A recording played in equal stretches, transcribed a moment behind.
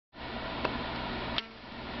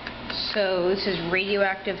So this is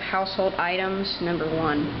Radioactive Household Items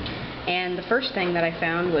 #1. And the first thing that I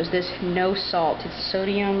found was this no salt. It's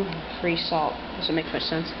sodium-free salt. Doesn't make much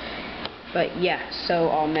sense. But yeah, so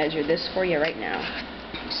I'll measure this for you right now.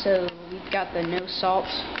 So we've got the no salt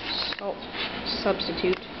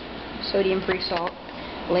substitute, sodium-free salt,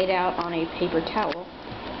 laid out on a paper towel.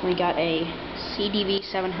 We got a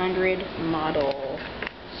V-700 Model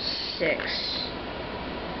 6.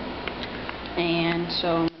 And so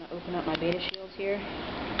I'm going to open up my beta shields here.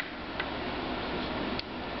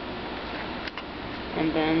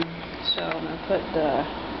 And then, so I'm going to put the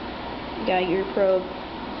Geiger probe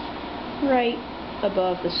right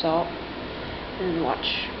above the salt and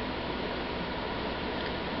watch.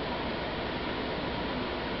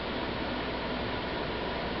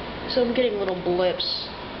 So I'm getting little blips.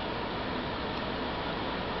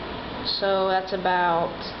 So that's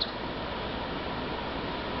about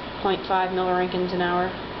 0.5 milliroentgens an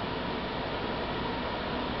hour.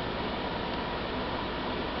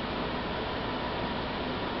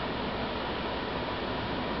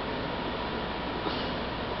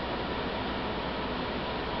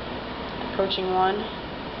 Approaching 1.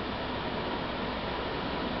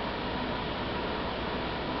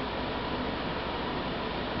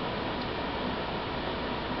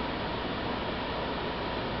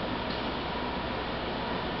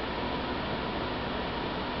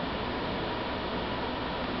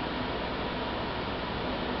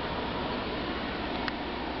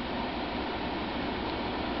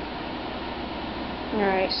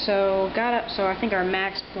 Alright, so got up, so I think our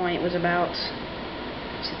max point was about,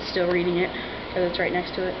 it's still reading it, because it's right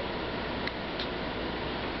next to it.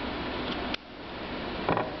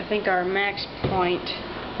 I think our max point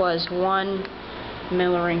was 1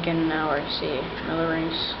 milliroentgen an hour. See,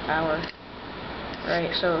 milliroentgens hour.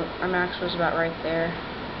 Right, so our max was about right there.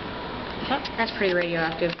 That's pretty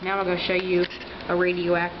radioactive. Now I'm going to show you a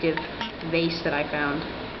radioactive vase that I found.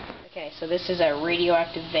 Okay, so this is a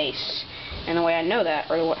radioactive vase. And the way I know that,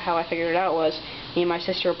 or how I figured it out, was me and my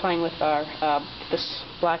sister were playing with our this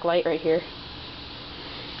black light right here,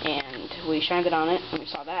 and we shined it on it, and we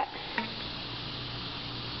saw that.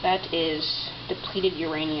 That is depleted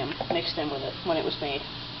uranium mixed in with it when it was made.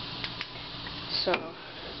 So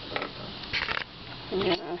I'm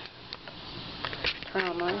gonna turn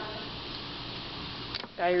on my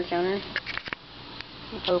Geiger counter,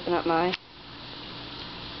 open up my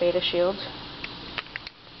beta shield.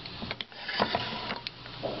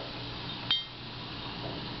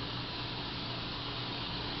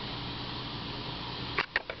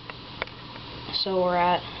 So we're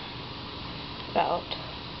at about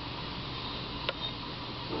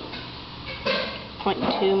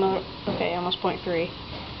 0.2 okay, almost 0.3.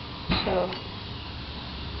 So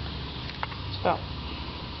it's about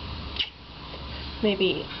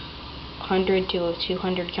maybe 100 to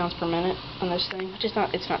 200 counts per minute on this thing, which is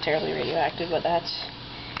it's not terribly radioactive, but that's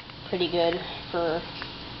pretty good for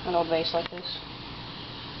an old vase like this.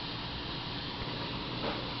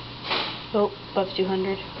 Oh, above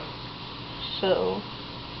 200. So,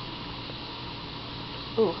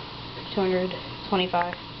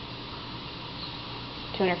 225,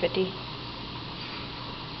 250.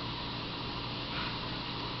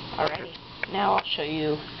 Alrighty, now I'll show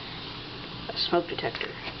you a smoke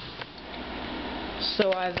detector.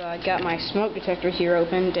 So I've got my smoke detector here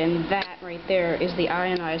opened, and that right there is the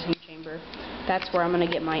ionizing chamber. That's where I'm going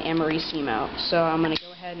to get my americium out. So I'm going to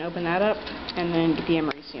go ahead and open that up, and then get the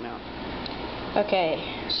americium out. Okay,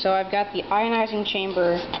 so I've got the ionizing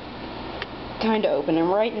chamber kind of open, and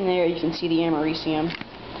right in there you can see the americium.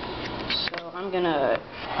 So I'm going to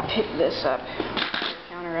pick this up, the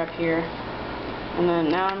counter up here, and then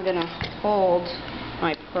now I'm going to hold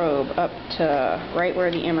my probe up to right where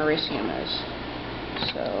the americium is.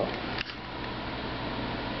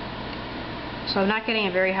 So I'm not getting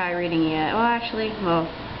a very high reading yet. Well, actually,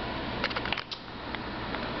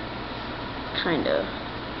 kind of.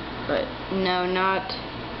 But no, not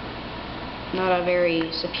a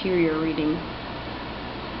very superior reading.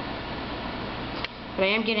 But I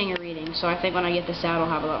am getting a reading, so I think when I get this out I'll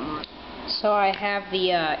have a lot more. So I have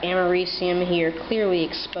the americium here clearly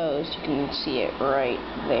exposed. You can see it right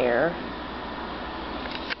there.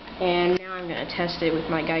 And now I'm going to test it with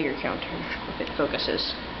my Geiger counter, if it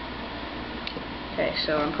focuses. Okay,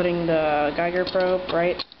 so I'm putting the Geiger probe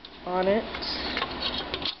right on it,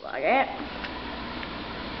 like that.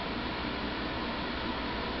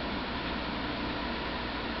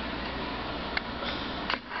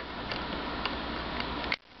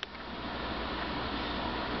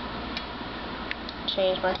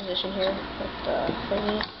 Change my position here with the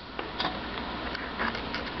thingy.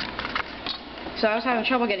 So I was having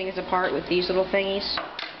trouble getting this apart with these little thingies,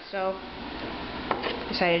 so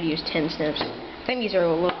decided to use tin snips. I think these are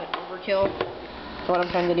a little bit overkill for what I'm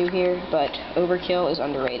trying to do here, but overkill is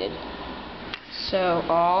underrated. So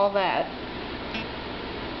all that,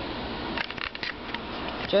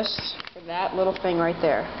 just for that little thing right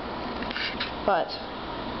there. But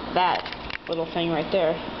that little thing right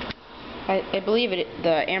there, I believe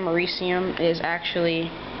the americium is actually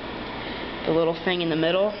the little thing in the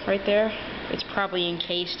middle right there. It's probably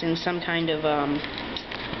encased in some kind of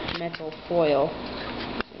metal foil.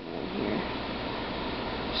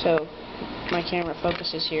 So my camera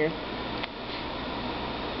focuses here.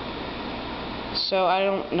 So I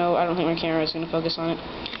don't think my camera is going to focus on it.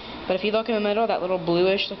 But if you look in the middle, that little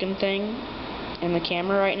bluish looking thing in the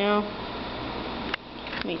camera right now,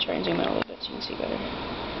 let me try and zoom out a little bit so you can see better.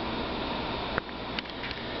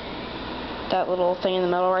 That little thing in the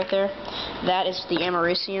middle right there, that is the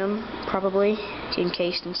americium, probably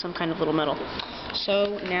encased in some kind of little metal.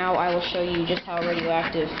 So now I will show you just how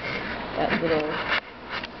radioactive that little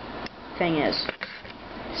thing is.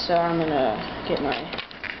 So I'm going to get my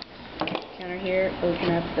counter here,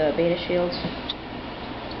 open up the beta shields,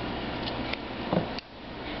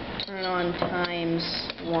 turn it on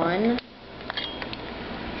 ×1,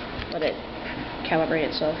 let it calibrate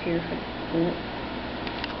itself here for a minute.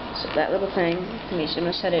 So that little thing, I'm just going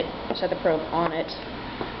to set the probe on it,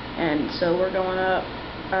 and so we're going up.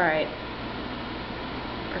 Alright,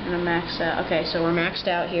 we're going to max out. Okay, so we're maxed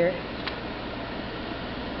out here.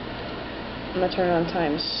 I'm going to turn it on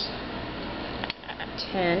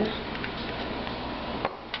 ×10.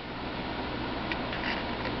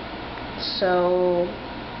 So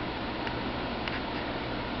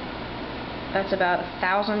that's about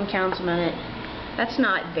 1,000 counts a minute. That's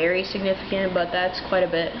not very significant, but that's quite a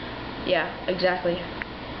bit. Yeah, exactly.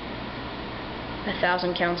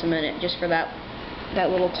 1,000 counts a minute just for that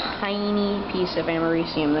little tiny piece of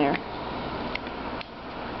americium there.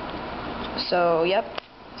 So, yep.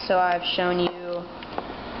 So I've shown you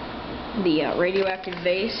the radioactive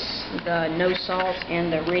vase, the no salt,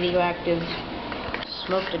 and the radioactive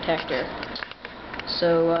smoke detector.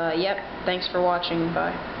 So, yep. Thanks for watching.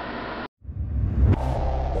 Bye.